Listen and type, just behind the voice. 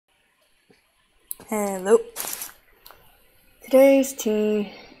Hello. Today's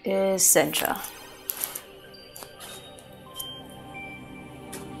tea is sencha.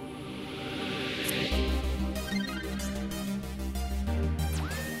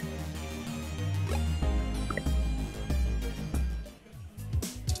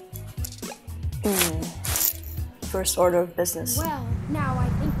 First order of business. Well, now I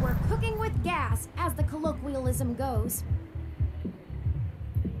think we're cooking with gas, as the colloquialism goes.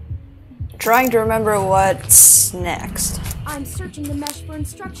 Trying to remember what's next. I'm searching the mesh for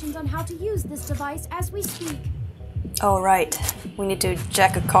instructions on how to use this device as we speak. Oh, right. We need to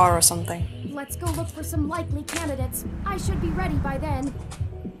jack a car or something. Let's go look for some likely candidates. I should be ready by then.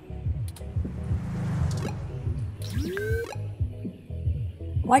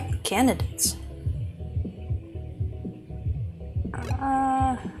 What candidates?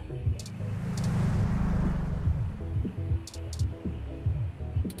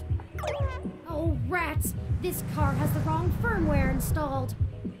 Oh, rats! This car has the wrong firmware installed.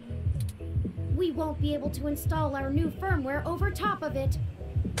 We won't be able to install our new firmware over top of it.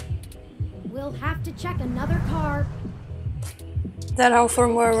 We'll have to check another car. Is that how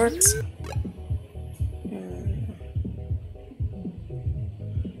firmware works?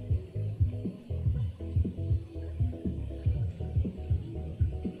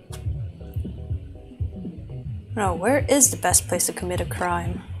 No, where is the best place to commit a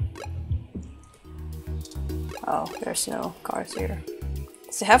crime? Oh, there's no cars here.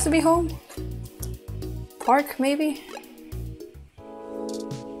 Does it have to be home? Park, maybe?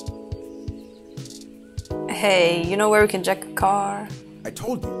 Hey, you know where we can jack a car? I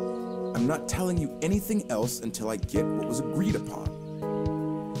told you, I'm not telling you anything else until I get what was agreed upon.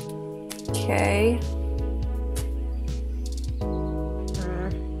 Okay.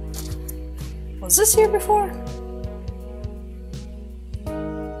 Was this here before?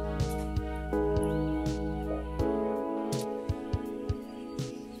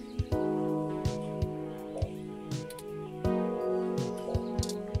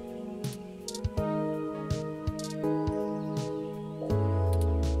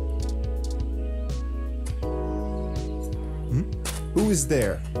 Who is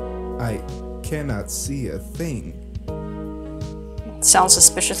there? I cannot see a thing. Sounds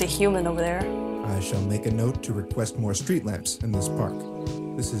suspiciously human over there. I shall make a note to request more street lamps in this park.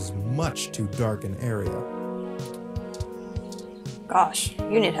 This is much too dark an area. Gosh,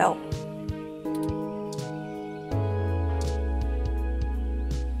 you need help.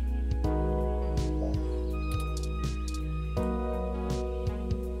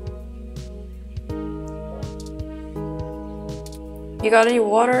 You got any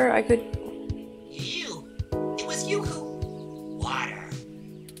water I could... You? It was you who... Water.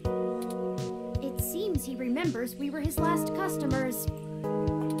 It seems he remembers we were his last customers.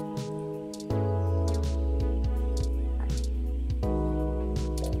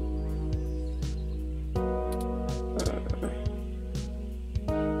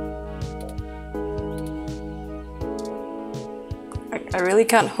 I really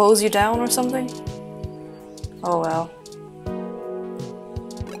can't hose you down or something? Oh well.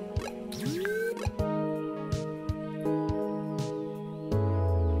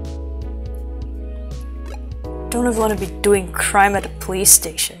 Don't ever want to be doing crime at a police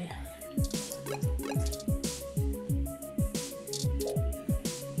station.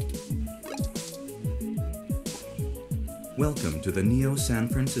 Welcome to the Neo San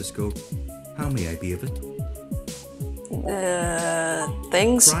Francisco. How may I be of it?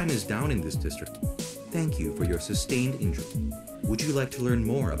 Things? Crime is down in this district. Thank you for your sustained injury. Would you like to learn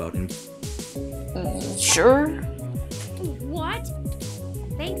more about Sure. What?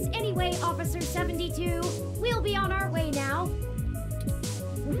 Thanks anyway, Officer 72. We'll be on our way now.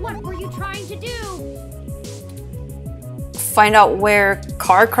 What were you trying to do? Find out where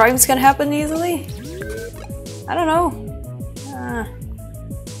car crimes can happen easily? I don't know.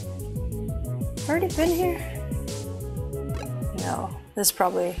 Already been here? No, this is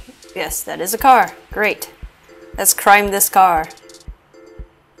probably... Yes, that is a car. Great. Let's crime this car.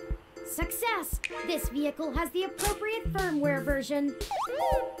 Success! This vehicle has the appropriate firmware version.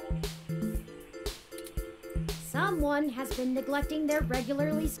 Someone has been neglecting their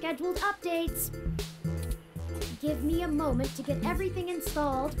regularly scheduled updates. Give me a moment to get everything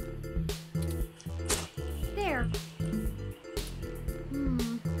installed. There.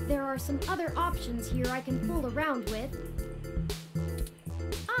 There are some other options here I can fool around with.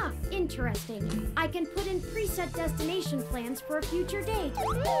 Ah, interesting. I can put in preset destination plans for a future date.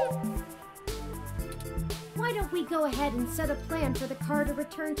 Why don't we go ahead and set a plan for the car to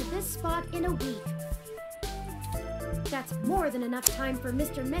return to this spot in a week? That's more than enough time for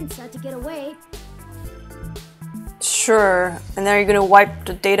Mr. Mensa to get away. Sure. And then you're gonna wipe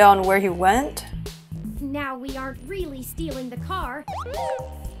the data on where he went? Now we aren't really stealing the car.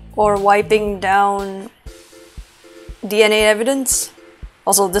 Or wiping down DNA evidence?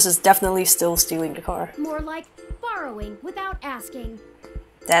 Also, this is definitely still stealing the car. More like borrowing without asking.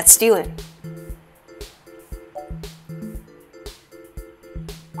 That's stealing.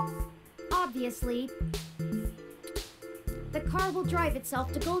 Obviously, the car will drive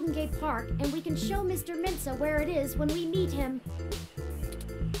itself to Golden Gate Park, and we can show Mr. Mensa where it is when we meet him.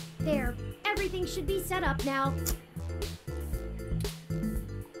 There, everything should be set up now.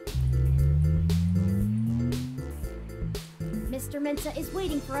 Mr. Mensa is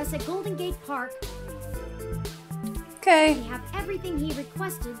waiting for us at Golden Gate Park. Okay. We have everything he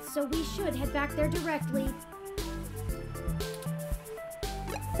requested, so we should head back there directly.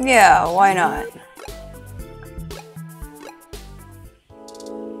 Yeah, why not?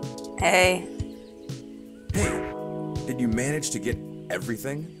 Hey. Hey, did you manage to get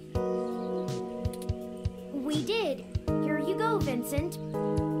everything? We did. Here you go, Vincent.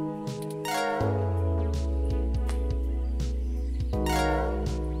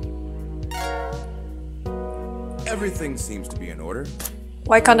 Everything seems to be in order.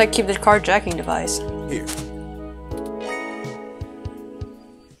 Why can't I keep the carjacking device? Here.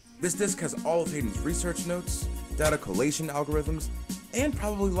 This disc has all of Hayden's research notes, data collation algorithms, and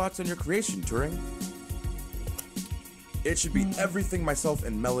probably lots on your creation, Turing. It should be everything myself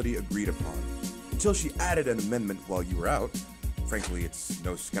and Melody agreed upon, until she added an amendment while you were out. Frankly, it's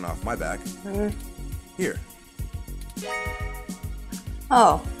no skin off my back. Here.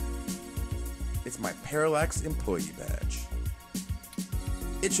 Oh. It's my Parallax employee badge.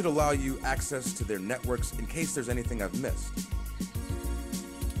 It should allow you access to their networks in case there's anything I've missed.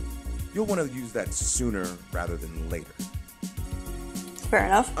 You'll want to use that sooner rather than later. Fair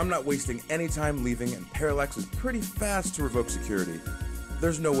enough. I'm not wasting any time leaving, and Parallax is pretty fast to revoke security.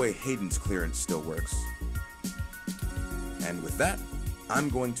 There's no way Hayden's clearance still works. And with that, I'm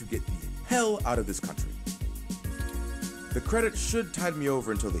going to get the hell out of this country. The credit should tide me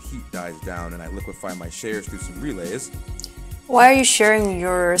over until the heat dies down and I liquefy my shares through some relays. Why are you sharing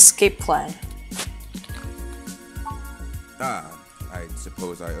your escape plan? I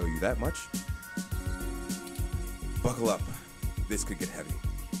suppose I owe you that much. Buckle up. This could get heavy.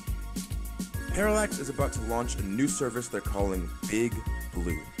 Parallax is about to launch a new service they're calling Big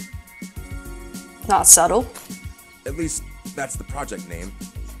Blue. Not subtle. At least, that's the project name.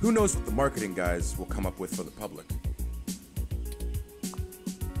 Who knows what the marketing guys will come up with for the public.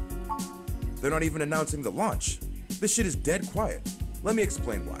 They're not even announcing the launch. This shit is dead quiet. Let me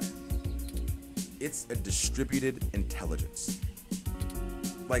explain why. It's a distributed intelligence.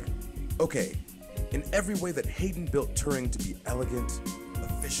 Like, okay, in every way that Hayden built Turing to be elegant,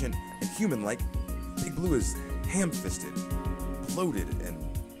 efficient, and human-like, Big Blue is ham-fisted, bloated, and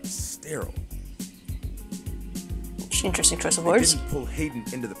sterile. Interesting choice of They words. didn't pull Hayden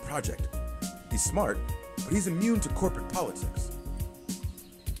into the project. He's smart, but he's immune to corporate politics.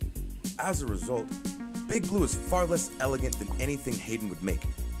 As a result, Big Blue is far less elegant than anything Hayden would make.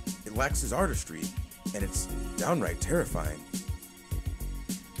 It lacks his artistry, and it's downright terrifying.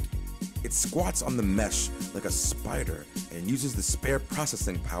 It squats on the mesh like a spider and uses the spare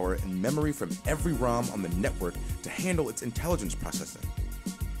processing power and memory from every ROM on the network to handle its intelligence processing.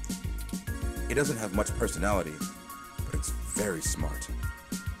 It doesn't have much personality, but it's very smart.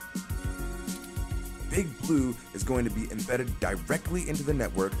 Big Blue is going to be embedded directly into the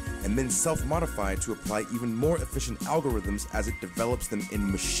network and then self-modified to apply even more efficient algorithms as it develops them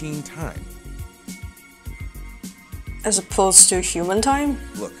in machine time. As opposed to human time?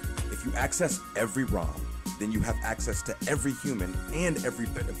 Look, if you access every ROM, then you have access to every human and every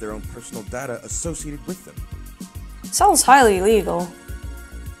bit of their own personal data associated with them. Sounds highly illegal.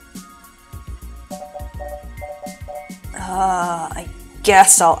 I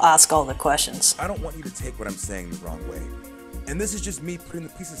guess I'll ask all the questions. I don't want you to take what I'm saying the wrong way. And this is just me putting the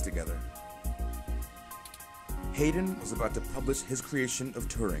pieces together. Hayden was about to publish his creation of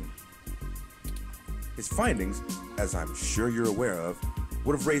Turing. His findings, as I'm sure you're aware of,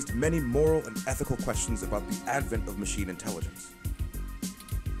 would have raised many moral and ethical questions about the advent of machine intelligence.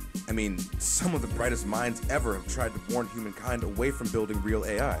 I mean, some of the brightest minds ever have tried to warn humankind away from building real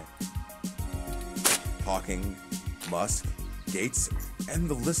AI. Hawking, Musk, Gates, and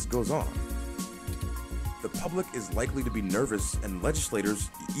the list goes on. The public is likely to be nervous, and legislators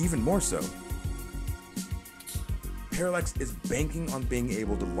even more so. Parallax is banking on being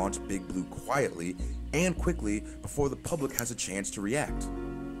able to launch Big Blue quietly and quickly before the public has a chance to react.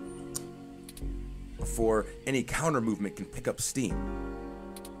 Before any counter-movement can pick up steam.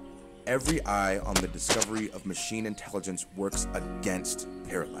 every eye on the discovery of machine intelligence works against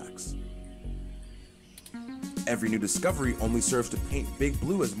Parallax. Every new discovery only serves to paint Big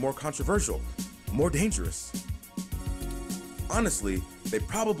Blue as more controversial, more dangerous. Honestly, they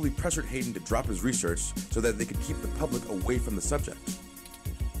probably pressured Hayden to drop his research so that they could keep the public away from the subject.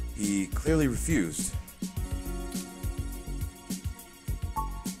 He clearly refused.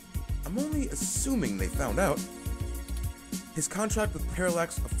 I'm only assuming they found out. His contract with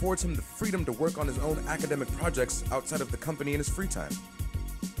Parallax affords him the freedom to work on his own academic projects outside of the company in his free time.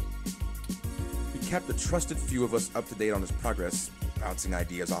 He kept a trusted few of us up to date on his progress, bouncing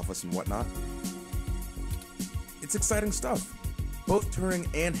ideas off us and whatnot. It's exciting stuff, both Turing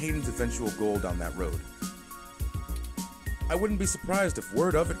and Hayden's eventual goal down that road. I wouldn't be surprised if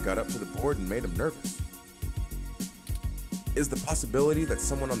word of it got up to the board and made him nervous. Is the possibility that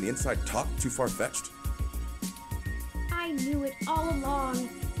someone on the inside talked too far-fetched? I knew it all along.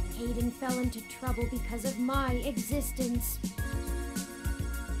 Hayden fell into trouble because of my existence.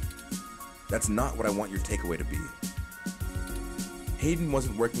 That's not what I want your takeaway to be. Hayden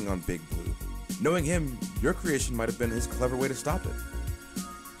wasn't working on Big Blue. Knowing him, your creation might have been his clever way to stop it.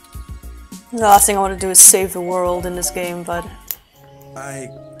 The last thing I want to do is save the world in this game, but I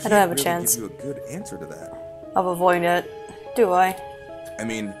don't have a really chance give you a good answer to that. of avoiding it. Do I? I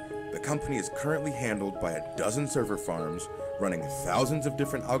mean, the company is currently handled by a dozen server farms, running thousands of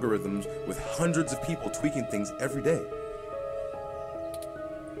different algorithms with hundreds of people tweaking things every day.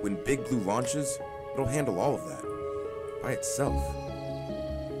 When Big Blue launches, it'll handle all of that by itself.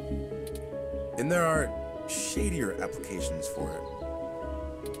 And there are shadier applications for it.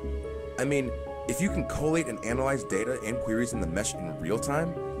 I mean, if you can collate and analyze data and queries in the mesh in real time,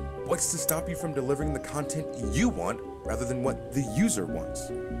 what's to stop you from delivering the content you want rather than what the user wants?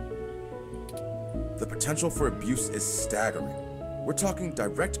 The potential for abuse is staggering. We're talking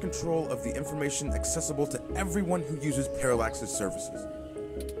direct control of the information accessible to everyone who uses Parallax's services.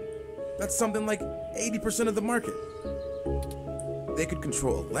 That's something like 80% of the market. They could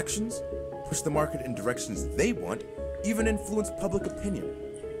control elections, push the market in directions they want, even influence public opinion.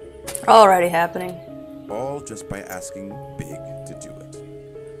 Already happening. All just by asking Big to do it.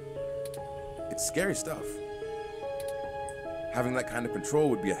 It's scary stuff. Having that kind of control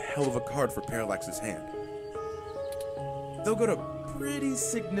would be a hell of a card for Parallax's hand. They'll go to pretty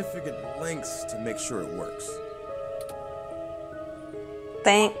significant lengths to make sure it works.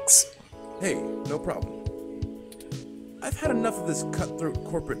 Thanks. Hey, no problem. I've had enough of this cutthroat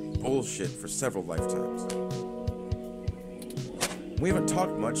corporate bullshit for several lifetimes. We haven't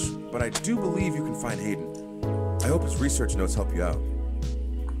talked much, but I do believe you can find Hayden. I hope his research notes help you out.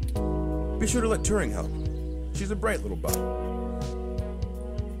 Be sure to let Turing help. She's a bright little bot.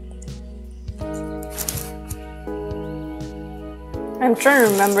 I'm trying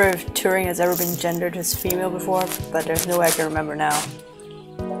to remember if Turing has ever been gendered as female before, but there's no way I can remember now.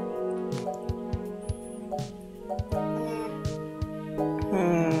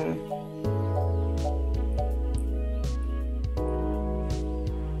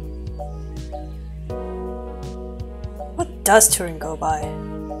 What does Turing go by?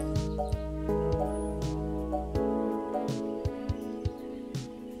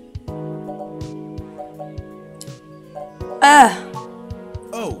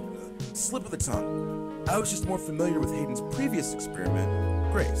 Oh, slip of the tongue. I was just more familiar with Hayden's previous experiment,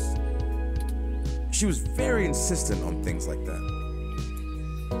 Grace. She was very insistent on things like that.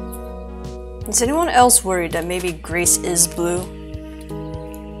 Is anyone else worried that maybe Grace is blue?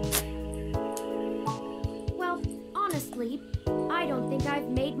 Well, honestly, I don't think I've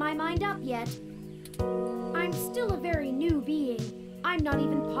made my mind up yet. I'm still a very new being. I'm not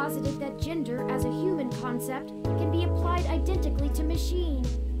even positive that gender as a human concept can be applied identically to machine,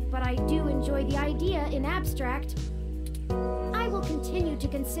 but I do enjoy the idea in abstract. I will continue to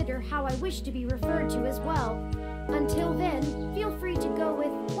consider how I wish to be referred to as well. Until then, feel free to go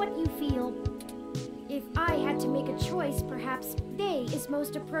with what you feel. If I had to make a choice, perhaps they is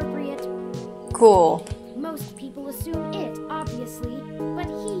most appropriate. Cool. Most people assume it, obviously, but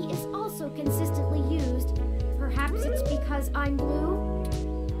he is also consistently used. Perhaps it's because I'm blue?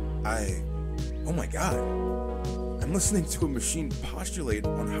 Oh my god. I'm listening to a machine postulate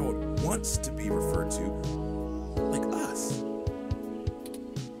on how it wants to be referred to, like us.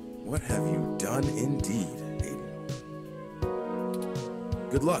 What have you done indeed, Hayden?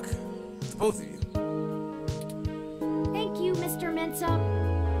 Good luck to both of you. Thank you, Mr. Mensa.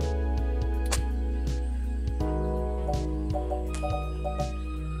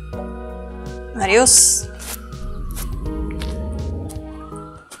 Adios.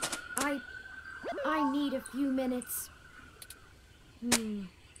 I need a few minutes.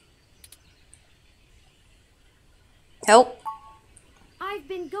 Help? I've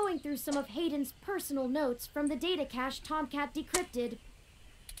been going through some of Hayden's personal notes from the data cache Tomcat decrypted.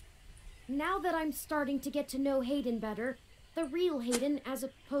 Now that I'm starting to get to know Hayden better, the real Hayden as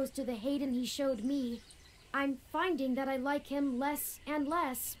opposed to the Hayden he showed me, I'm finding that I like him less and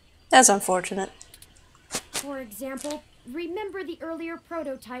less. That's unfortunate. For example, remember the earlier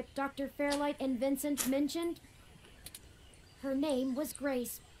prototype Dr. Fairlight and Vincent mentioned? Her name was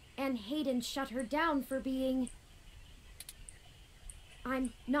Grace, and Hayden shut her down for being...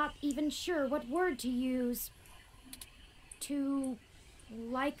 I'm not even sure what word to use. Too...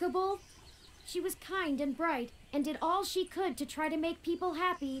 likable? She was kind and bright, and did all she could to try to make people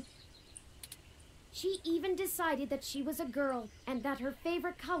happy. She even decided that she was a girl, and that her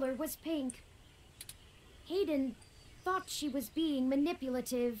favorite color was pink. Hayden thought she was being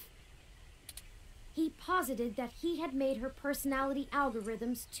manipulative. He posited that he had made her personality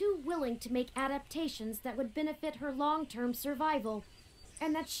algorithms too willing to make adaptations that would benefit her long-term survival,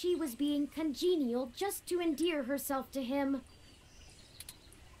 and that she was being congenial just to endear herself to him.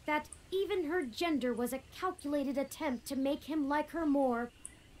 That even her gender was a calculated attempt to make him like her more.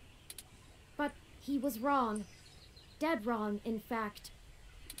 But he was wrong. Dead wrong, in fact.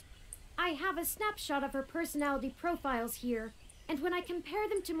 I have a snapshot of her personality profiles here, and when I compare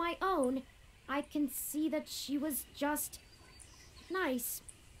them to my own, I can see that she was just... nice.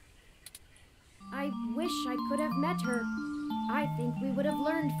 I wish I could have met her. I think we would have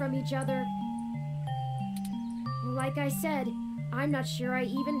learned from each other. Like I said, I'm not sure I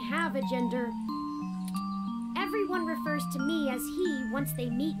even have a gender. Everyone refers to me as he once they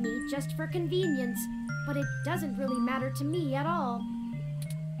meet me just for convenience, but it doesn't really matter to me at all.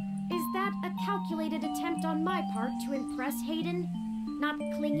 Is that a calculated attempt on my part to impress Hayden, not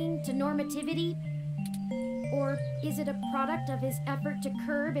clinging to normativity? Or is it a product of his effort to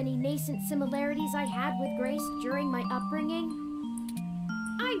curb any nascent similarities I had with Grace during my upbringing?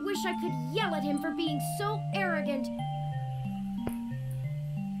 I wish I could yell at him for being so arrogant.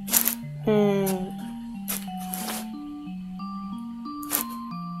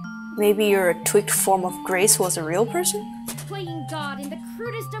 Maybe your tweaked form of Grace was a real person? Playing God in the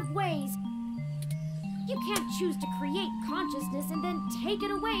crudest of ways. You can't choose to create consciousness and then take it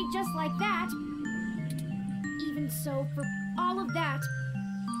away just like that. Even so, for all of that,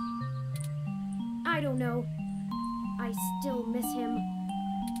 I don't know. I still miss him.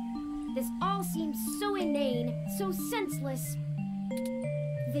 This all seems so inane, so senseless.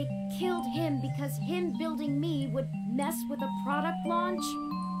 They killed him because him building me would mess with a product launch?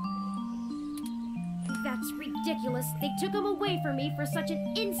 That's ridiculous. They took him away from me for such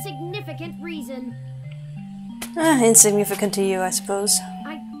an insignificant reason. Insignificant to you, I suppose.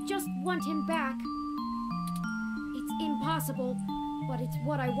 I just want him back. It's impossible, but it's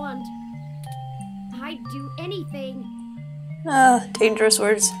what I want. I'd do anything. Dangerous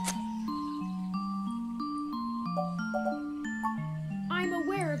words. I'm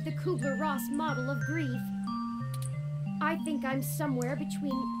aware of the Kubler-Ross model of grief. I think I'm somewhere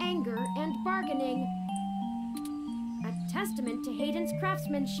between anger and bargaining. A testament to Hayden's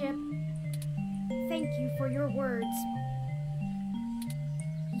craftsmanship. Thank you for your words.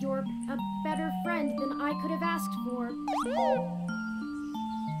 You're a better friend than I could have asked for.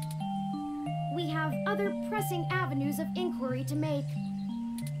 We have other pressing avenues of inquiry to make.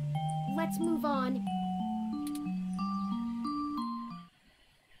 Let's move on.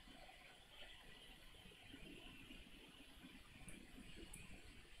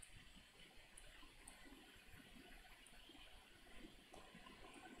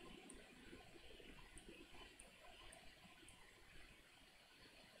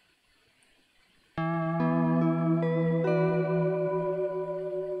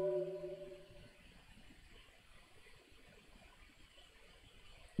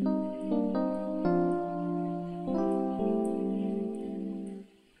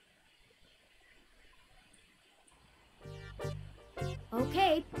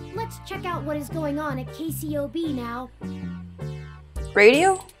 Okay, let's check out what is going on at KCOB now.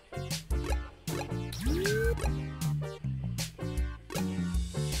 Radio?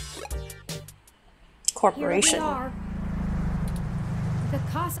 Corporation. Here we are. The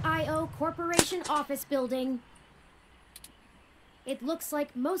COS.io Corporation office building. It looks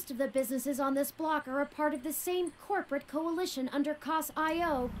like most of the businesses on this block are a part of the same corporate coalition under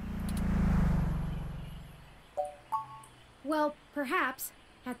COS.io. Well, perhaps.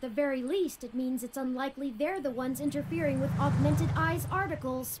 At the very least, it means it's unlikely they're the ones interfering with Augmented Eye's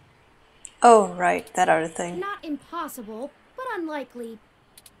articles. Oh, right, that other thing. Not impossible, but unlikely.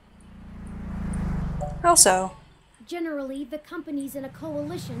 How so? Generally, the companies in a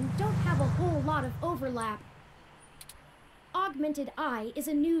coalition don't have a whole lot of overlap. Augmented Eye is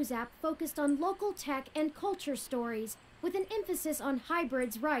a news app focused on local tech and culture stories, with an emphasis on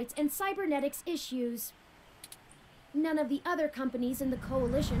hybrids' rights and cybernetics issues. None of the other companies in the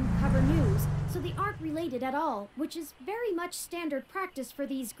coalition cover news, so they aren't related at all, which is very much standard practice for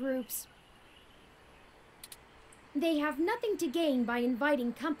these groups. They have nothing to gain by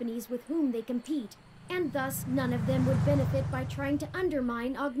inviting companies with whom they compete, and thus none of them would benefit by trying to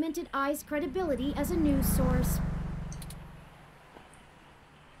undermine Augmented Eye's credibility as a news source.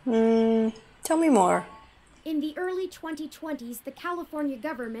 Tell me more. In the early 2020s, the California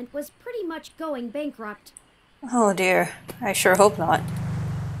government was pretty much going bankrupt. Oh dear, I sure hope not.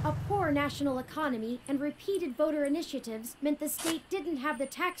 A poor national economy and repeated voter initiatives meant the state didn't have the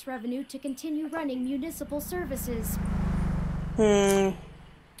tax revenue to continue running municipal services. They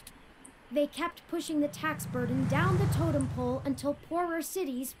kept pushing the tax burden down the totem pole until poorer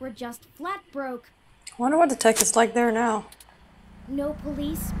cities were just flat broke. I wonder what the tech is like there now. No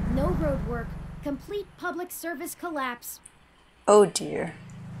police, no road work, complete public service collapse. Oh dear.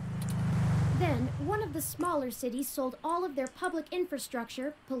 Then, one of the smaller cities sold all of their public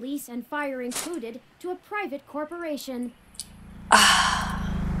infrastructure, police and fire included, to a private corporation.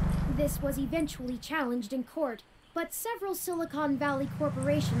 This was eventually challenged in court, but several Silicon Valley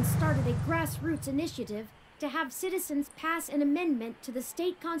corporations started a grassroots initiative to have citizens pass an amendment to the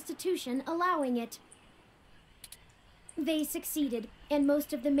state constitution allowing it. They succeeded, and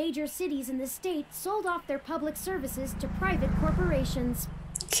most of the major cities in the state sold off their public services to private corporations.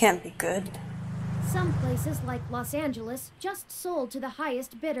 Can't be good. Some places, like Los Angeles, just sold to the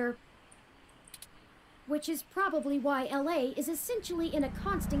highest bidder. Which is probably why LA is essentially in a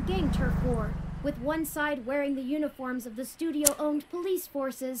constant gang turf war, with one side wearing the uniforms of the studio-owned police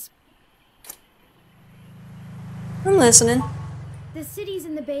forces. I'm listening. The cities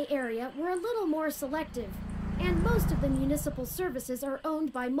in the Bay Area were a little more selective, and most of the municipal services are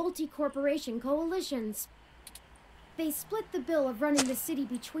owned by multi-corporation coalitions. They split the bill of running the city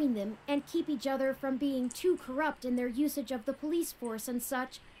between them and keep each other from being too corrupt in their usage of the police force and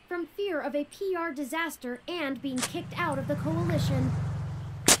such, from fear of a PR disaster and being kicked out of the coalition.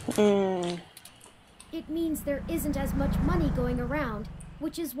 It means there isn't as much money going around,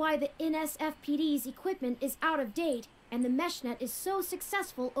 which is why the NSFPD's equipment is out of date and the meshnet is so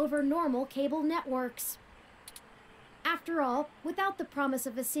successful over normal cable networks. After all, without the promise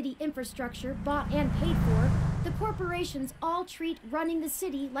of a city infrastructure bought and paid for, the corporations all treat running the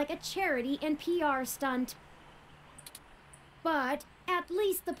city like a charity and PR stunt. But at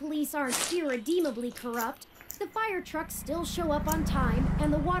least the police aren't irredeemably corrupt. The fire trucks still show up on time,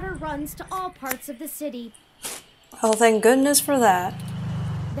 and the water runs to all parts of the city. Oh, thank goodness for that.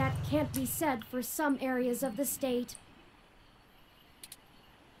 That can't be said for some areas of the state.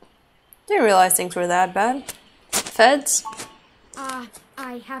 Didn't realize things were that bad. Feds?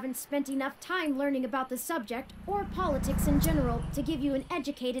 I haven't spent enough time learning about the subject, or politics in general, to give you an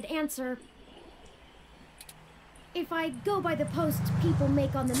educated answer. If I go by the posts people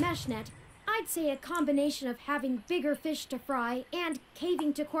make on the meshnet, I'd say a combination of having bigger fish to fry and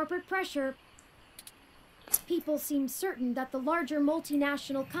caving to corporate pressure. People seem certain that the larger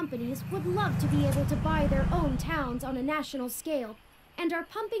multinational companies would love to be able to buy their own towns on a national scale, and are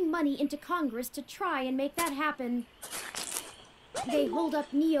pumping money into Congress to try and make that happen. They hold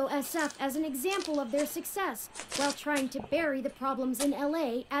up Neo-SF as an example of their success, while trying to bury the problems in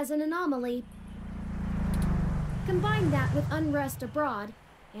LA as an anomaly. Combine that with unrest abroad,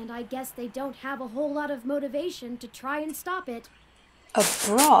 and I guess they don't have a whole lot of motivation to try and stop it.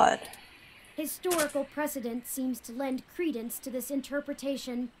 Abroad? Historical precedent seems to lend credence to this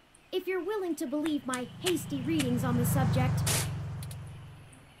interpretation, if you're willing to believe my hasty readings on the subject.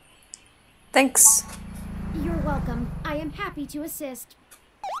 Thanks. You're welcome. I am happy to assist.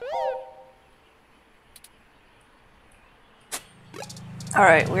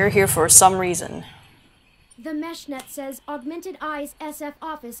 Alright, we're here for some reason. The meshnet says Augmented Eye's SF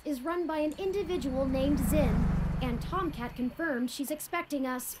office is run by an individual named Zin, and Tomcat confirmed she's expecting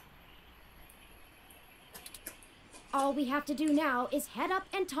us. All we have to do now is head up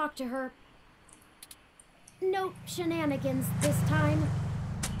and talk to her. No shenanigans this time.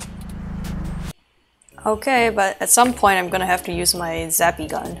 Okay, but at some point I'm gonna have to use my zappy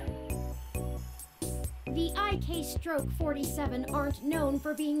gun. The IK Stroke 47 aren't known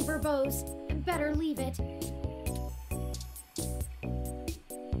for being verbose. Better leave it.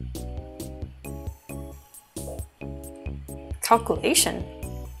 Calculation?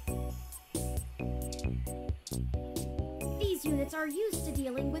 These units are used to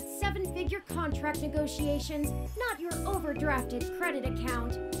dealing with seven-figure contract negotiations, not your overdrafted credit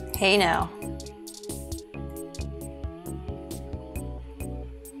account. Hey now.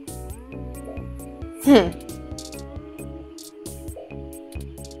 What,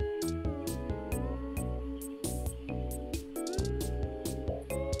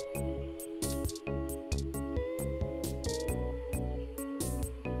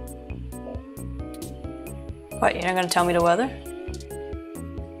 you're not gonna tell me the weather?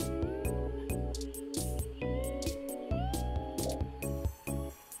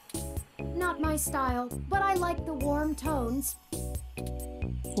 Not my style, but I like the warm tones.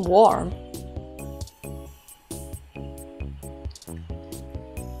 Warm?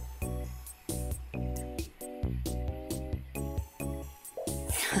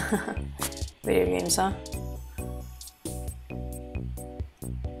 Video games, huh?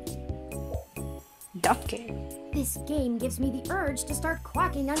 Duck game. This game gives me the urge to start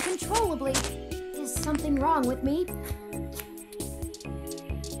quacking uncontrollably. Is something wrong with me?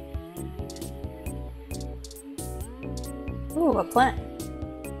 Ooh, a plant.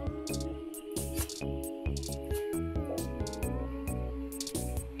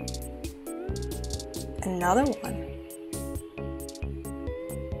 Another one.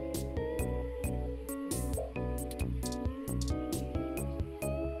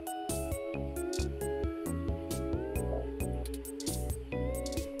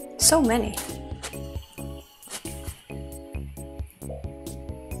 So many.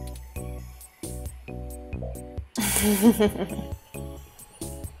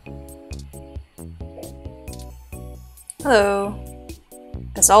 Hello.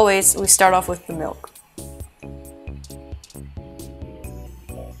 As always, we start off with the milk.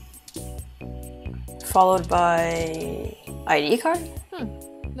 Followed by ID card?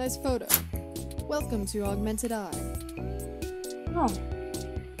 Nice photo. Welcome to Augmented Eye. Oh.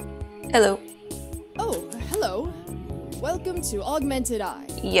 Hello. Oh, hello. Welcome to Augmented Eye.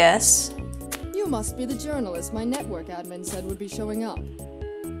 Yes. You must be the journalist my network admin said would be showing up.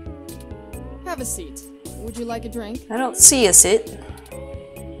 Have a seat. Would you like a drink? I don't see a sit.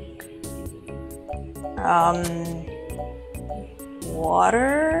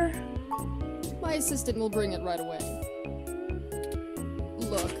 Water? My assistant will bring it right away.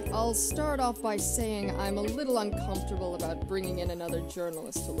 Look, I'll start off by saying I'm a little uncomfortable about bringing in another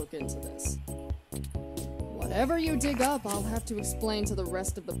journalist to look into this. Whatever you dig up, I'll have to explain to the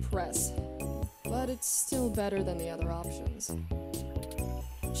rest of the press. But it's still better than the other options.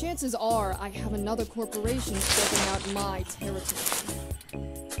 Chances are I have another corporation scoping out my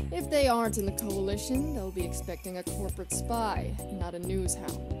territory. If they aren't in the coalition, they'll be expecting a corporate spy, not a news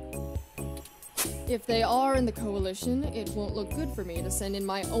hound. If they are in the coalition, it won't look good for me to send in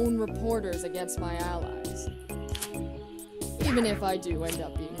my own reporters against my allies. Even if I do end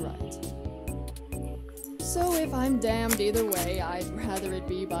up being right. So if I'm damned either way, I'd rather it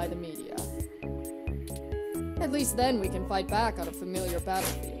be by the media. At least then we can fight back on a familiar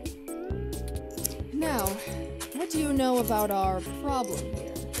battlefield. Now, what do you know about our problem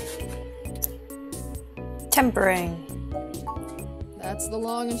here? Tempering. That's the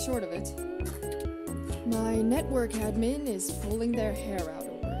long and short of it. My network admin is pulling their hair out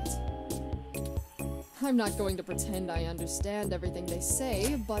over it. I'm not going to pretend I understand everything they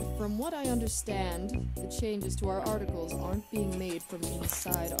say, but from what I understand, the changes to our articles aren't being made from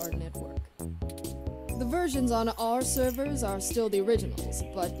inside our network. The versions on our servers are still the originals,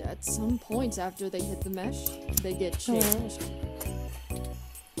 but at some point after they hit the mesh, they get changed.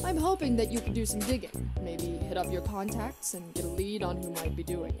 I'm hoping that you can do some digging, maybe hit up your contacts and get a lead on who might be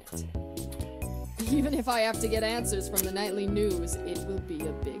doing it. Even if I have to get answers from the nightly news, it will be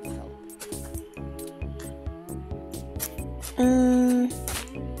a big help.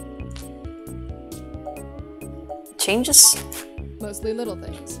 Changes? Mostly little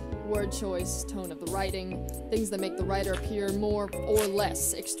things. Word choice, tone of the writing, things that make the writer appear more or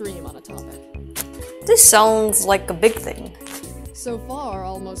less extreme on a topic. This sounds like a big thing. So far,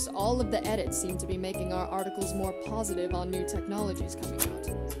 almost all of the edits seem to be making our articles more positive on new technologies coming out,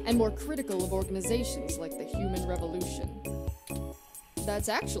 and more critical of organizations like the Human Revolution. That's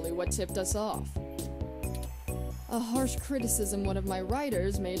actually what tipped us off. A harsh criticism one of my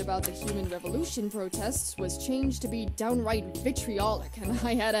writers made about the Human Revolution protests was changed to be downright vitriolic, and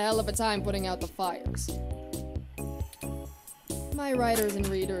I had a hell of a time putting out the fires. My writers and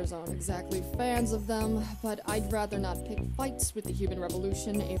readers aren't exactly fans of them, but I'd rather not pick fights with the Human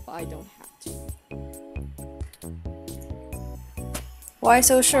Revolution if I don't have to. Why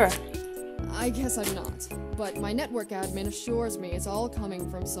so sure? I guess I'm not, but my network admin assures me it's all coming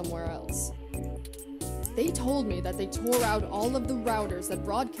from somewhere else. They told me that they tore out all of the routers that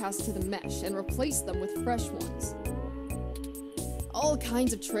broadcast to the mesh and replaced them with fresh ones. All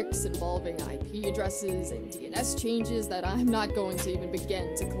kinds of tricks involving IP addresses and DNS changes that I'm not going to even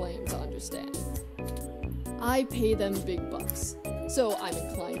begin to claim to understand. I pay them big bucks. So I'm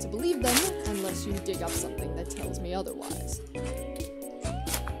inclined to believe them, unless you dig up something that tells me otherwise.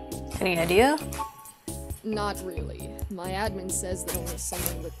 Any idea? Not really. My admin says that only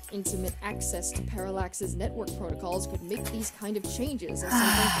someone with intimate access to Parallax's network protocols could make these kind of changes as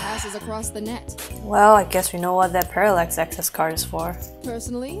something passes across the net. Well, I guess we know what that Parallax access card is for.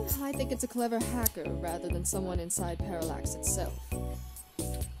 Personally, I think it's a clever hacker rather than someone inside Parallax itself.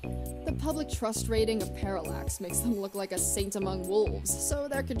 The public trust rating of Parallax makes them look like a saint among wolves, so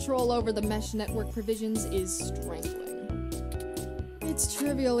their control over the mesh network provisions is strangling. It's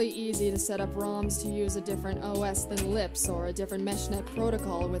trivially easy to set up ROMs to use a different OS than LIPS or a different meshnet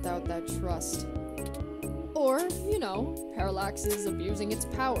protocol without that trust. Or, you know, Parallax is abusing its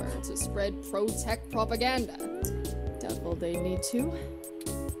power to spread pro-tech propaganda. Doubtful they need to.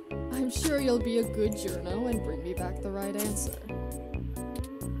 I'm sure you'll be a good journo and bring me back the right answer.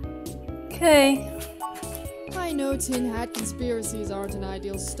 Okay. I know tin hat conspiracies aren't an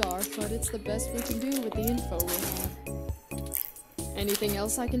ideal start, but it's the best we can do with the info we have. Anything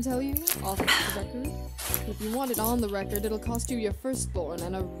else I can tell you, off the record? If you want it on the record, it'll cost you your firstborn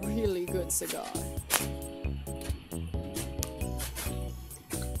and a really good cigar.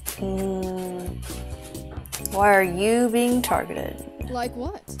 Why are you being targeted? Like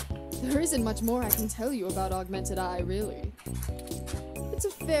what? There isn't much more I can tell you about Augmented Eye, really. It's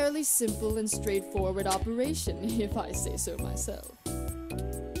a fairly simple and straightforward operation, if I say so myself.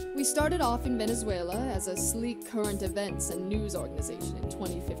 We started off in Venezuela as a sleek current events and news organization in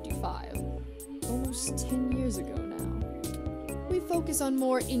 2055, almost 10 years ago now. We focus on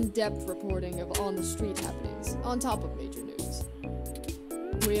more in-depth reporting of on-the-street happenings, on top of major news.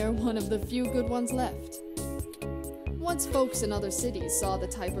 We are one of the few good ones left. Once folks in other cities saw the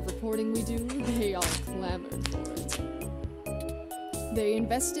type of reporting we do, they all clamored for it. They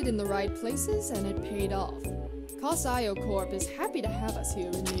invested in the right places and it paid off. COS-IO Corp is happy to have us here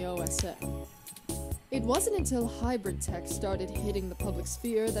in the OSF. It wasn't until hybrid tech started hitting the public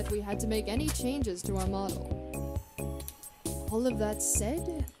sphere that we had to make any changes to our model. All of that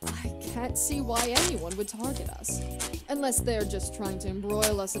said, I can't see why anyone would target us. Unless they're just trying to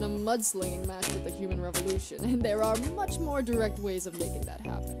embroil us in a mudslinging match with the human revolution, and there are much more direct ways of making that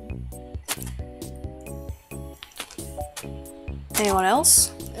happen. Anyone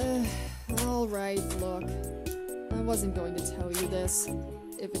else? Alright, look. I wasn't going to tell you this.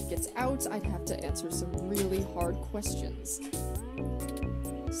 If it gets out, I'd have to answer some really hard questions.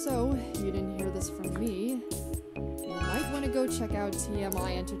 So, you didn't hear this from me. You might want to go check out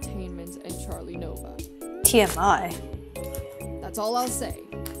TMI Entertainment and Charlie Nova. TMI? That's all I'll say.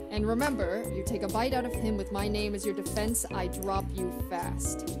 And remember, you take a bite out of him with my name as your defense, I drop you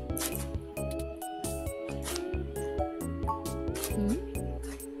fast.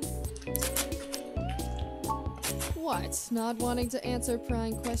 What? Not wanting to answer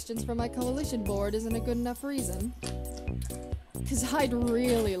prying questions from my coalition board isn't a good enough reason? 'Cause I'd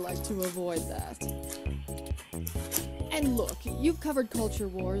really like to avoid that. And look, you've covered culture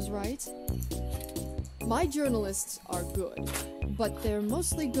wars, right? My journalists are good, but they're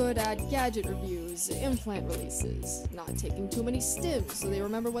mostly good at gadget reviews, implant releases, not taking too many stims so they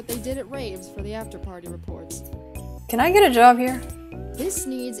remember what they did at raves for the after-party reports. Can I get a job here? This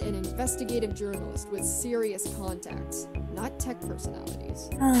needs an investigative journalist with serious contacts, not tech personalities.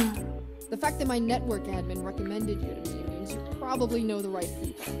 The fact that my network admin recommended you to me means you probably know the right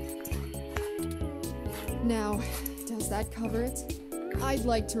people. Now, does that cover it? I'd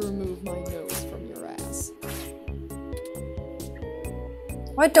like to remove my nose from your ass.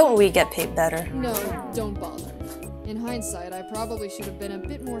 Why don't we get paid better? No, don't bother. In hindsight, I probably should have been a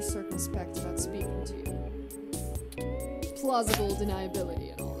bit more circumspect about speaking to you. Plausible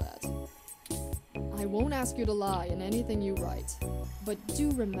deniability and all that. I won't ask you to lie in anything you write, but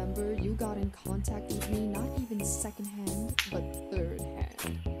do remember you got in contact with me not even second-hand, but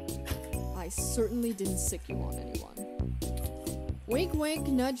third-hand. I certainly didn't sick you on anyone. Wink wink,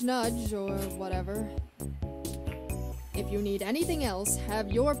 nudge nudge, or whatever. If you need anything else,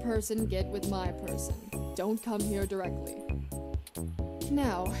 have your person get with my person. Don't come here directly.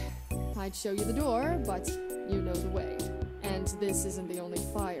 Now, I'd show you the door, but you know the way. And this isn't the only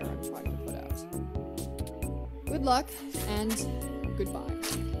fire I'm trying to put out. Good luck, and goodbye.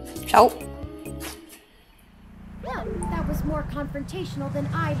 Ciao. Well, that was more confrontational than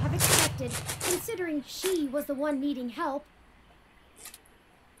I'd have expected, considering she was the one needing help.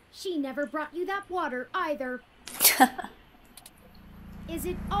 She never brought you that water, either. Is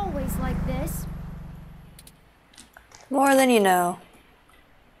it always like this? More than you know.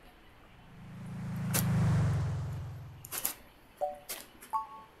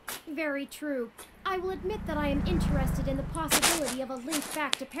 Very true. I will admit that I am interested in the possibility of a link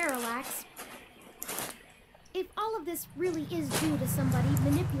back to Parallax. If all of this really is due to somebody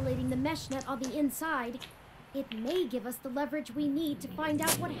manipulating the mesh net on the inside, it may give us the leverage we need to find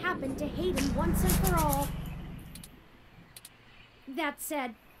out what happened to Hayden once and for all. That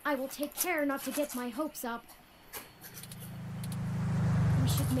said, I will take care not to get my hopes up. We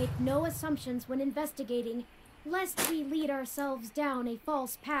should make no assumptions when investigating, lest we lead ourselves down a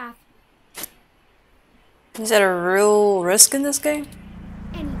false path. Is that a real risk in this game?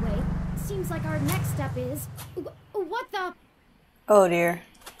 Anyway, seems like our next step is... What the... Oh dear.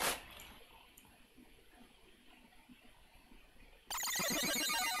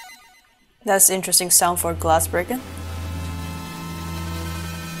 That's interesting sound for glass breaking.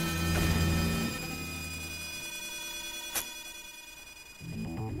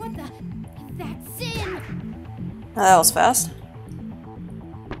 What the... That's Zin! Oh, that was fast.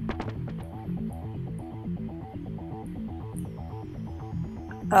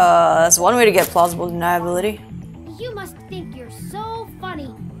 That's one way to get plausible deniability. You must think you're so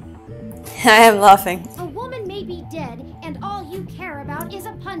funny. I am laughing. A woman may be dead, and all you care about is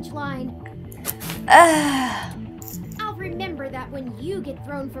a punchline. I'll remember that when you get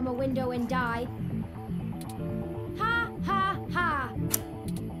thrown from a window and die. Ha ha ha.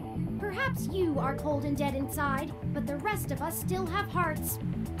 Perhaps you are cold and dead inside, but the rest of us still have hearts.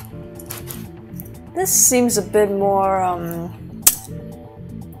 This seems a bit more,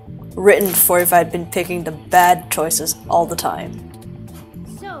 written for if I'd been picking the bad choices all the time.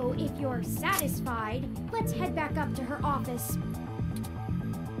 So, if you're satisfied, let's head back up to her office.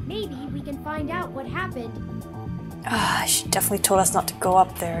 Maybe we can find out what happened. She definitely told us not to go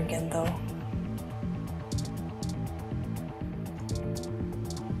up there again, though.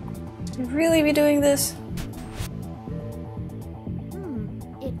 Should we really be doing this?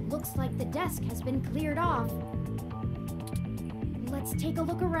 It looks like the desk has been cleared off. Let's take a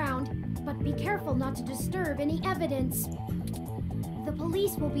look around, but be careful not to disturb any evidence. The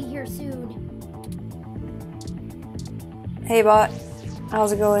police will be here soon. Hey bot,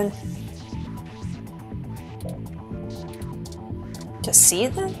 how's it going? Just see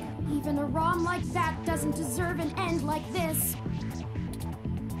it then? Even a ROM like that doesn't deserve an end like this.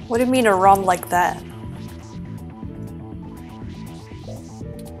 What do you mean a ROM like that?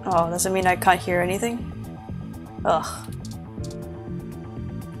 Oh, does it mean I can't hear anything? Ugh.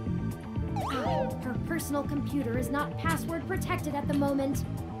 Her personal computer is not password protected at the moment.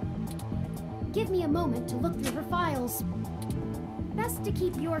 Give me a moment to look through her files. Best to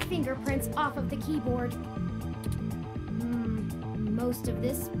keep your fingerprints off of the keyboard. Most of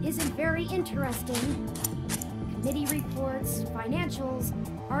this isn't very interesting. Committee reports, financials,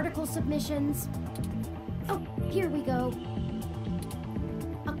 article submissions. Oh, here we go.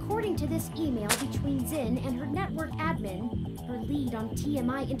 According to this email between Zin and her network admin, her lead on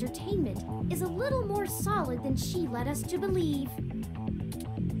TMI Entertainment is a little more solid than she led us to believe.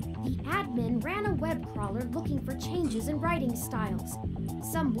 The admin ran a web crawler looking for changes in writing styles.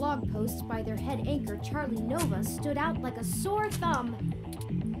 Some blog posts by their head anchor Charlie Nova stood out like a sore thumb.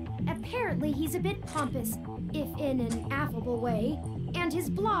 Apparently he's a bit pompous, if in an affable way, and his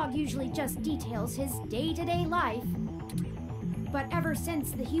blog usually just details his day-to-day life. But ever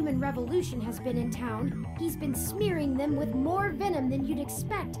since the human revolution has been in town, he's been smearing them with more venom than you'd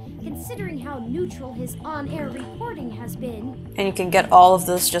expect, considering how neutral his on-air reporting has been. And you can get all of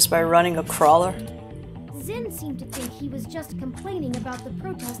this just by running a crawler? Zin seemed to think he was just complaining about the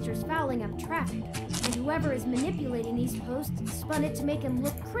protesters fouling up traffic, and whoever is manipulating these posts spun it to make him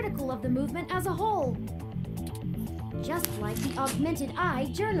look critical of the movement as a whole. Just like the augmented eye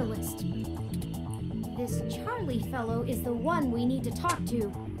journalist. This Charlie fellow is the one we need to talk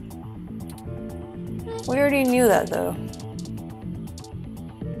to. We already knew that, though.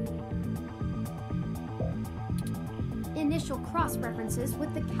 Initial cross-references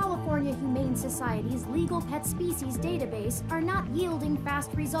with the California Humane Society's legal pet species database are not yielding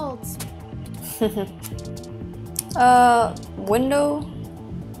fast results. Window?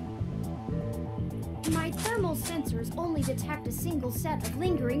 My thermal sensors only detect a single set of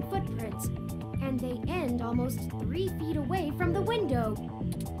lingering footprints, and they end almost 3 feet away from the window.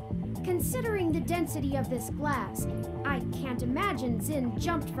 Considering the density of this glass, I can't imagine Zin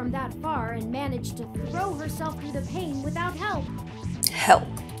jumped from that far and managed to throw herself through the pane without help. Help.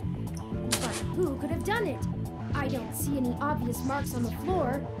 But who could have done it? I don't see any obvious marks on the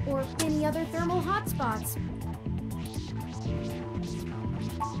floor or any other thermal hotspots.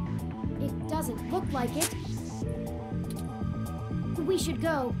 It doesn't look like it. We should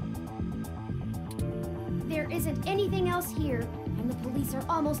go. There isn't anything else here, and the police are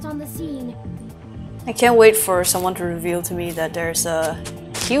almost on the scene. I can't wait for someone to reveal to me that there's a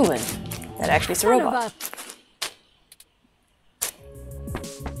human that actually is a robot.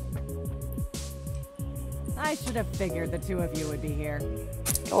 I should have figured the two of you would be here.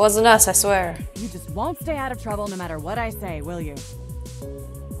 It wasn't us, I swear. You just won't stay out of trouble no matter what I say, will you?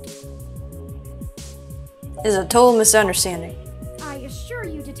 It's a total misunderstanding. I assure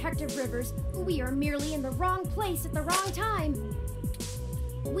you, Detective Rivers, we are merely in the wrong place at the wrong time.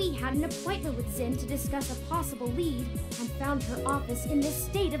 We had an appointment with Zin to discuss a possible lead and found her office in this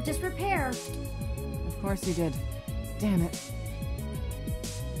state of disrepair. Of course you did. Damn it.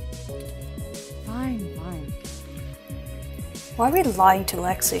 Fine, fine. Why are we lying to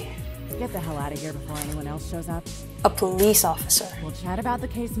Lexi? Get the hell out of here before anyone else shows up. A police officer. We'll chat about the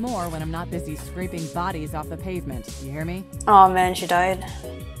case more when I'm not busy scraping bodies off the pavement. You hear me? Oh man, she died.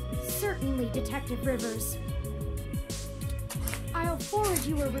 Certainly, Detective Rivers. I'll forward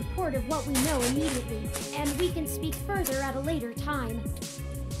you a report of what we know immediately, and we can speak further at a later time.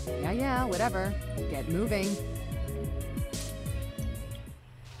 Yeah, whatever. Get moving.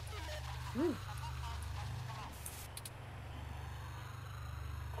 Ooh.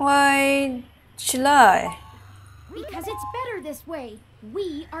 Why'd she lie? Because it's better this way.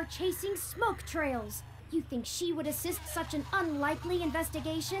 We are chasing smoke trails. You think she would assist such an unlikely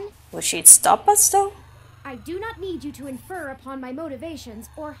investigation? Would she stop us though? I do not need you to infer upon my motivations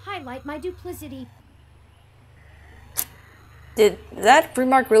or highlight my duplicity. Did that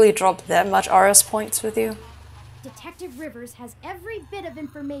remark really drop that much RS points with you? Detective Rivers has every bit of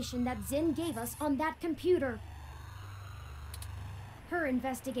information that Zin gave us on that computer. Her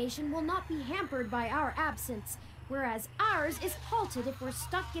investigation will not be hampered by our absence, whereas ours is halted if we're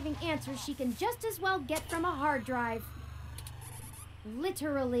stuck giving answers she can just as well get from a hard drive.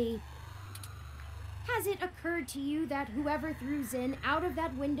 Literally. Has it occurred to you that whoever threw Zin out of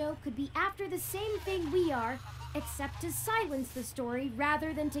that window could be after the same thing we are, except to silence the story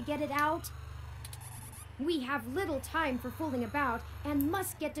rather than to get it out? We have little time for fooling about and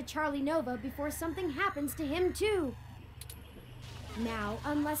must get to Charlie Nova before something happens to him too. Now,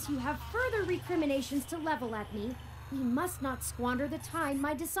 unless you have further recriminations to level at me, we must not squander the time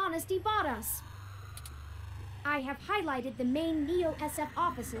my dishonesty bought us. I have highlighted the main Neo-SF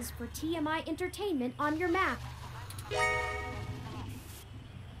offices for TMI Entertainment on your map.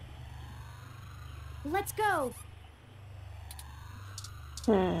 Let's go!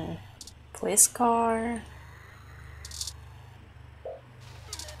 Police car.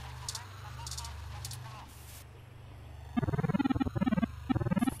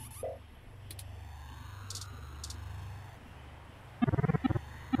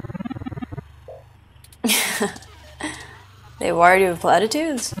 They wired you with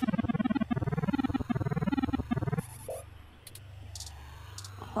platitudes?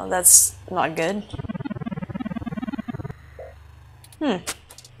 Well, that's not good.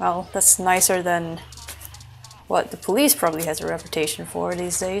 Well, that's nicer than what the police probably has a reputation for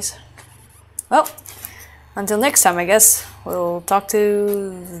these days. Well, until next time, I guess. We'll talk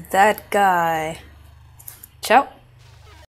to that guy. Ciao.